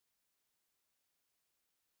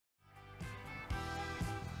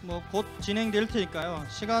곧 진행될 테니까요.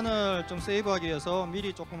 시간을 좀 세이브하기 위해서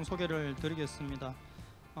미리 조금 소개를 드리겠습니다.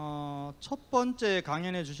 첫 번째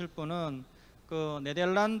강연해 주실 분은 그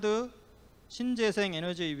네덜란드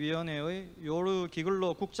신재생에너지 위원회의 요르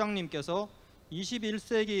기글러 국장님께서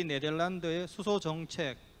 21세기 네덜란드의 수소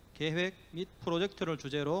정책, 계획 및 프로젝트를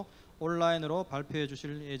주제로 온라인으로 발표해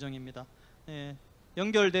주실 예정입니다.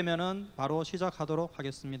 연결되면은 바로 시작하도록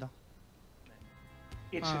하겠습니다.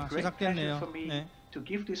 It's a great pleasure for me to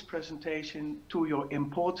give this presentation to your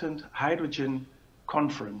important hydrogen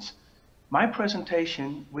conference. My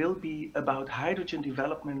presentation will be about hydrogen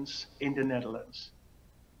developments in the Netherlands.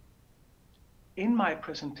 In my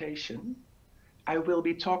presentation, I will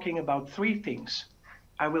be talking about three things.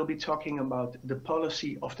 I will be talking about the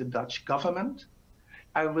policy of the Dutch government.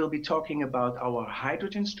 I will be talking about our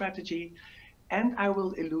hydrogen strategy, and I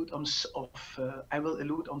will allude on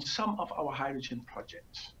some of our hydrogen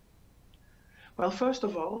projects. Well, first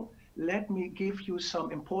of all, let me give you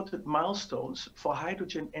some important milestones for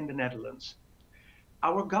hydrogen in the Netherlands.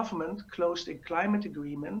 Our government closed a climate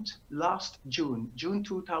agreement last June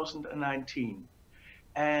 2019.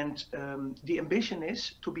 And the ambition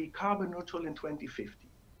is to be carbon neutral in 2050.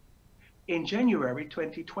 In January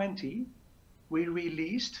 2020,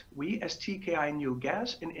 we as TKI New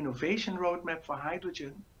Gas, an innovation roadmap for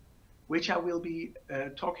hydrogen, which I will be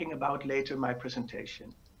talking about later in my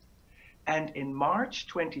presentation. And in March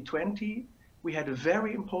 2020, we had a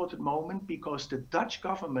very important moment because the Dutch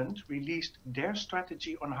government released their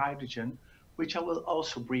strategy on hydrogen, which I will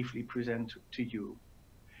also briefly present to you.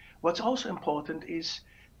 What's also important is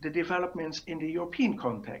the developments in the European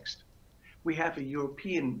context. We have a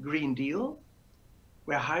European Green Deal,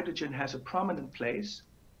 where hydrogen has a prominent place.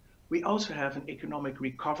 We also have an economic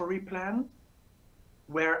recovery plan,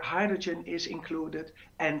 where hydrogen is included,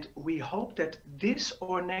 and we hope that this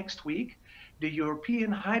or next week, the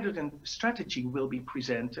European hydrogen strategy will be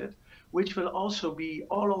presented, which will also be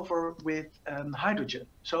all over with hydrogen.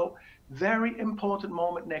 So very important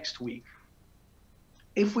moment next week.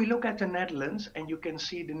 If we look at the Netherlands, and you can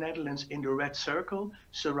see the Netherlands in the red circle,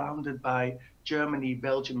 surrounded by Germany,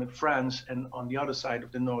 Belgium, and France, and on the other side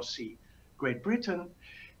of the North Sea, Great Britain,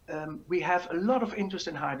 we have a lot of interest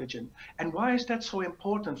in hydrogen. And why is that so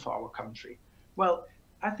important for our country? Well,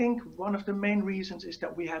 I think one of the main reasons is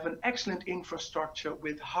that we have an excellent infrastructure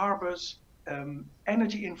with harbors,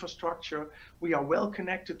 energy infrastructure. We are well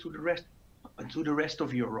connected to the rest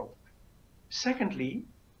of Europe. Secondly,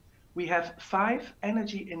 we have 5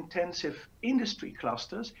 energy-intensive industry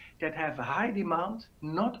clusters that have a high demand,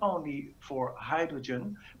 not only for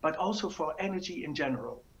hydrogen, but also for energy in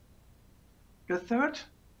general. The third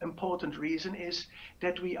important reason is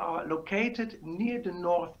that we are located near the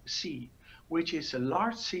North Sea, which is a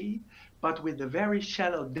large sea, but with a very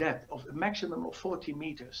shallow depth of a maximum of 40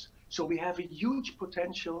 meters. So we have a huge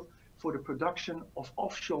potential for the production of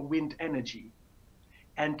offshore wind energy.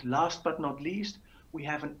 And last but not least, we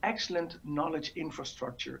have an excellent knowledge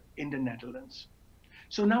infrastructure in the Netherlands.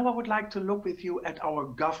 So now I would like to look with you at our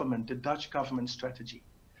government, the Dutch government strategy.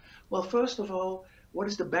 Well, first of all, what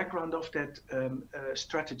is the background of that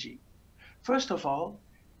strategy? First of all,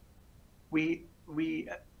 the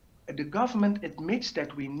government admits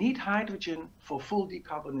that we need hydrogen for full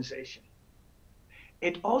decarbonization.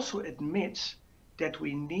 It also admits that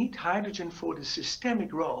we need hydrogen for the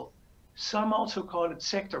systemic role. Some also call it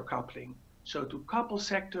sector coupling. So to couple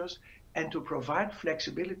sectors and to provide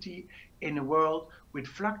flexibility in a world with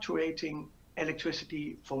fluctuating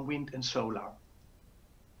electricity from wind and solar.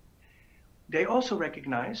 They also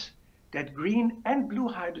recognize that green and blue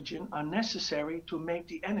hydrogen are necessary to make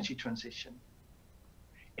the energy transition.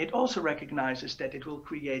 It also recognizes that it will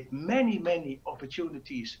create many, many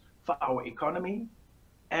opportunities for our economy.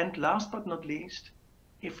 And last but not least,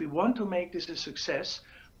 if we want to make this a success,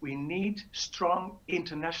 we need strong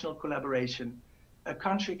international collaboration. A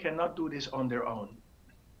country cannot do this on their own.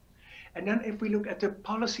 And then if we look at the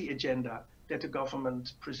policy agenda that the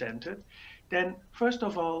government presented, then first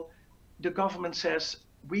of all, the government says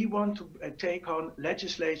we want to take on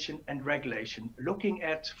legislation and regulation, looking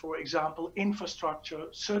at, for example, infrastructure,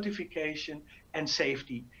 certification, and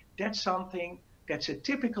safety. That's something that's a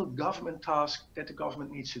typical government task that the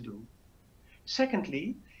government needs to do.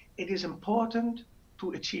 Secondly, it is important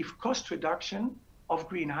to achieve cost reduction of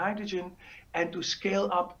green hydrogen and to scale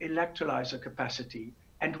up electrolyzer capacity.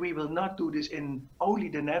 And we will not do this in only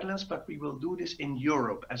the Netherlands, but we will do this in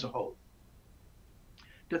Europe as a whole.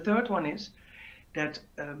 The third one is that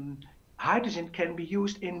hydrogen can be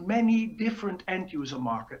used in many different end user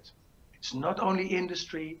markets. It's not only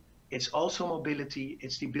industry, it's also mobility,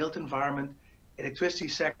 it's the built environment, electricity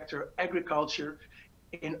sector, agriculture.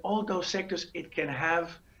 in all those sectors, it can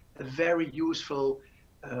have a very useful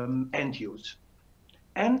end use.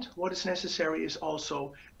 And what is necessary is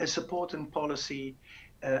also a support and policy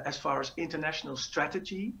as far as international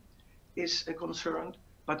strategy is concerned,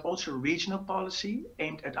 but also regional policy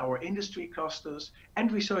aimed at our industry clusters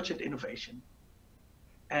and research and innovation.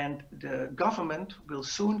 And the government will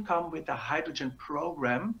soon come with a hydrogen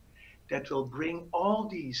program that will bring all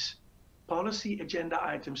these policy agenda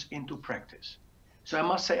items into practice. So I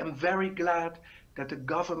must say I'm very glad that the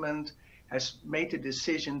government has made the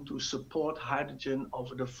decision to support hydrogen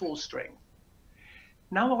over the full strength.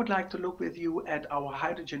 Now I would like to look with you at our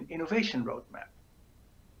hydrogen innovation roadmap.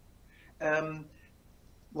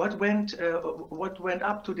 What went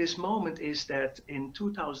up to this moment is that in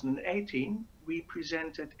 2018, we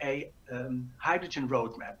presented a hydrogen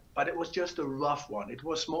roadmap, but it was just a rough one. It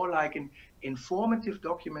was more like an informative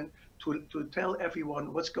document to tell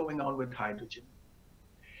everyone what's going on with hydrogen.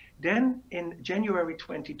 Then in January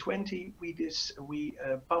 2020, we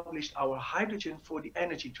published our Hydrogen for the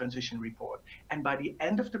Energy Transition report. And by the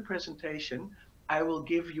end of the presentation, I will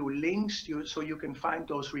give you links so you can find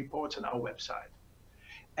those reports on our website.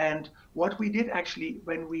 And what we did actually,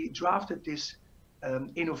 when we drafted this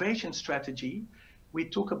innovation strategy, we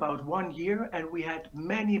took about 1 year and we had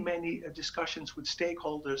many discussions with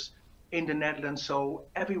stakeholders in the Netherlands so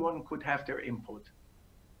everyone could have their input.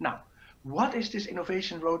 Now, what is this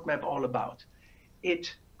innovation roadmap all about?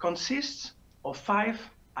 It consists of 5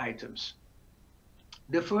 items.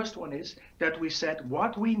 The first one is that we said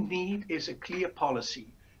what we need is a clear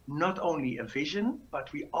policy, not only a vision,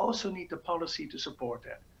 but we also need the policy to support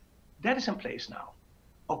that. That is in place now.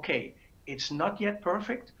 Okay, it's not yet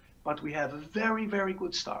perfect, but we have a very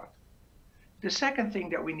good start. The second thing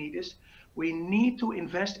that we need is we need to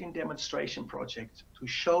invest in demonstration projects to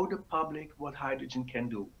show the public what hydrogen can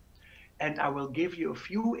do. And I will give you a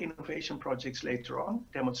few innovation projects later on,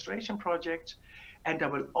 demonstration projects, and I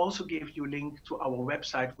will also give you a link to our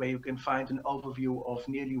website where you can find an overview of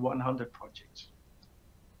nearly 100 projects.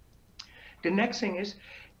 The next thing is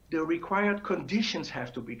the required conditions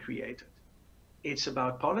have to be created. It's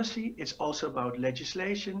about policy, it's also about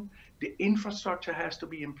legislation, the infrastructure has to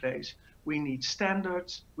be in place, we need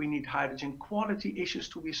standards, we need hydrogen quality issues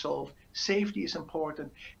to be solved, safety is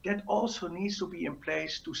important, that also needs to be in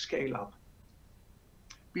place to scale up.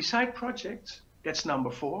 Beside projects, that's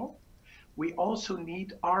number 4, we also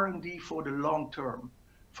need R&D for the long term.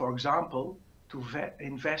 For example, to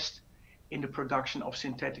invest in the production of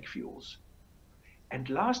synthetic fuels. And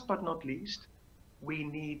last but not least, we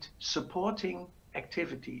need supporting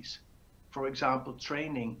activities, for example,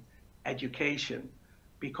 training, education,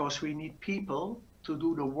 because we need people to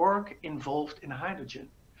do the work involved in hydrogen.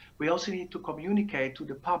 We also need to communicate to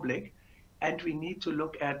the public, and we need to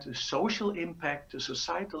look at the social impact, the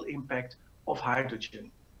societal impact of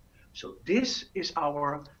hydrogen. So this is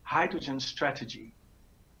our hydrogen strategy.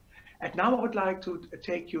 And now I would like to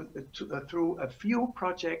take you through a few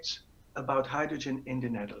projects about hydrogen in the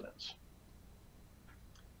Netherlands.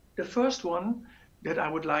 The first one that I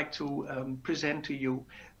would like to present to you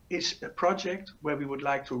is a project where we would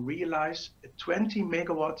like to realize a 20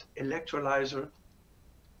 megawatt electrolyzer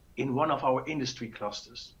in one of our industry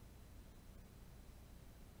clusters.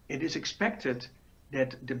 It is expected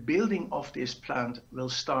that the building of this plant will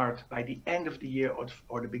start by the end of the year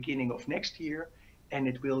or the beginning of next year, and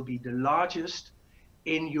it will be the largest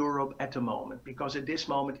in Europe at the moment, because at this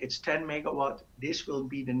moment it's 10 megawatt. This will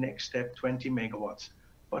be the next step, 20 megawatts.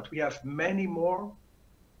 But we have many more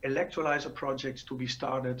electrolyzer projects to be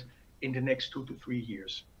started in the next 2 to 3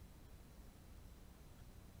 years.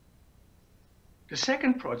 The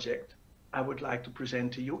second project I would like to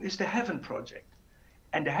present to you is the Heaven project.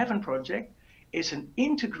 And the Heaven project is an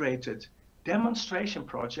integrated demonstration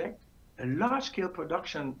project, a large-scale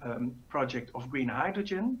production project of green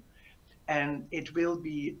hydrogen, and it will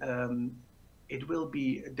be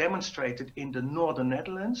demonstrated in the northern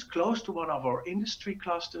Netherlands, close to one of our industry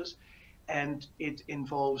clusters, and it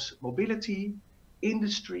involves mobility,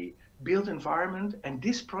 industry, built environment, and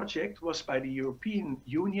this project was by the European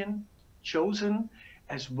Union chosen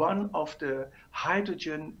as one of the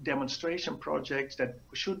hydrogen demonstration projects that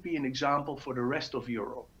should be an example for the rest of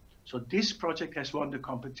Europe. So this project has won the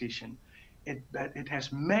competition. It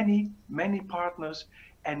has many partners,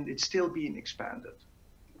 and it's still being expanded.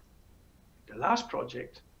 The last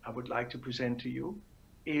project I would like to present to you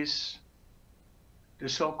is the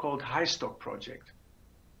so-called HyStock project.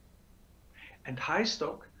 And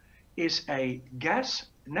HyStock is a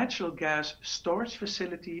natural gas storage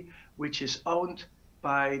facility which is owned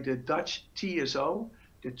by the Dutch TSO,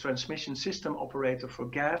 the transmission system operator for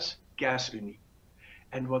gas, GasUnie.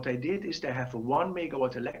 And what they did is they have a 1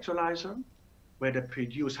 megawatt electrolyzer where they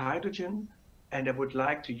produce hydrogen, and they would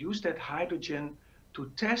like to use that hydrogen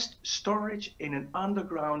to test storage in an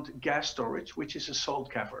underground gas storage, which is a salt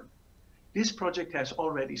cavern. This project has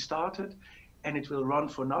already started, and it will run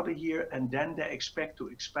for another year, and then they expect to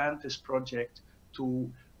expand this project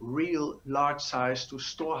to real large size to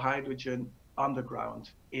store hydrogen underground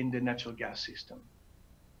in the natural gas system.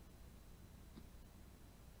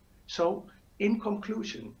 So, in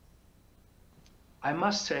conclusion, I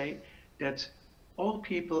must say that all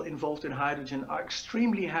people involved in hydrogen are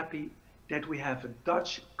extremely happy that we have a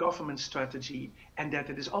Dutch government strategy and that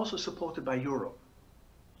it is also supported by Europe.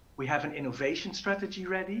 We have an innovation strategy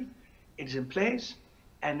ready, it is in place,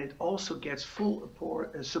 and it also gets full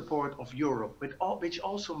support of Europe, which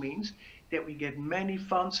also means that we get many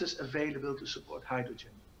funds available to support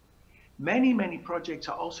hydrogen. Many projects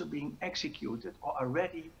are also being executed or are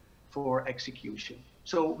ready for execution.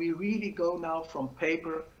 So we really go now from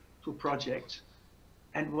paper to projects.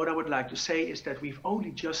 And what I would like to say is that we've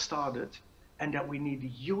only just started and that we need a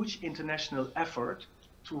huge international effort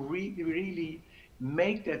to really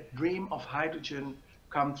make that dream of hydrogen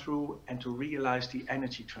come through and to realize the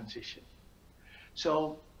energy transition.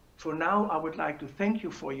 So for now, I would like to thank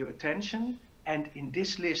you for your attention. And in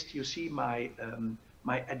this list, you see my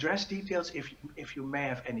address details if you may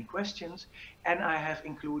have any questions. And I have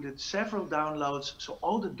included several downloads. So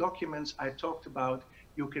all the documents I talked about,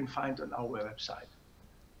 you can find on our website.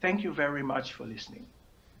 Thank you very much for listening.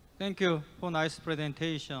 Thank you for nice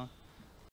presentation.